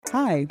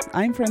Hi,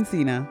 I'm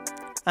Francina.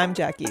 I'm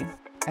Jackie.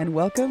 And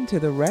welcome to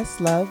the Rest,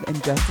 Love,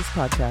 and Justice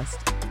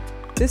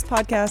podcast. This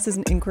podcast is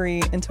an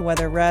inquiry into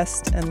whether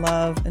rest and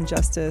love and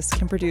justice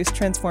can produce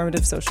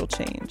transformative social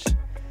change.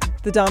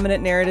 The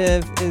dominant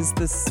narrative is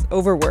this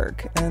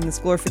overwork and this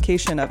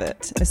glorification of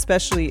it,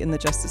 especially in the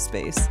justice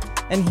space.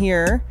 And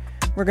here,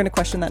 we're going to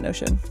question that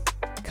notion.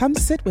 Come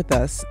sit with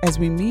us as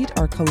we meet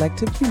our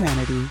collective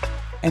humanity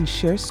and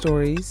share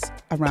stories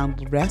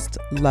around rest,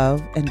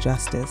 love, and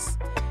justice.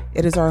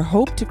 It is our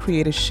hope to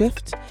create a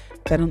shift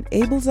that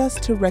enables us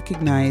to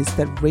recognize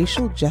that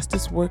racial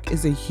justice work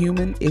is a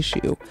human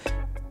issue.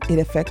 It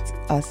affects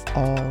us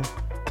all.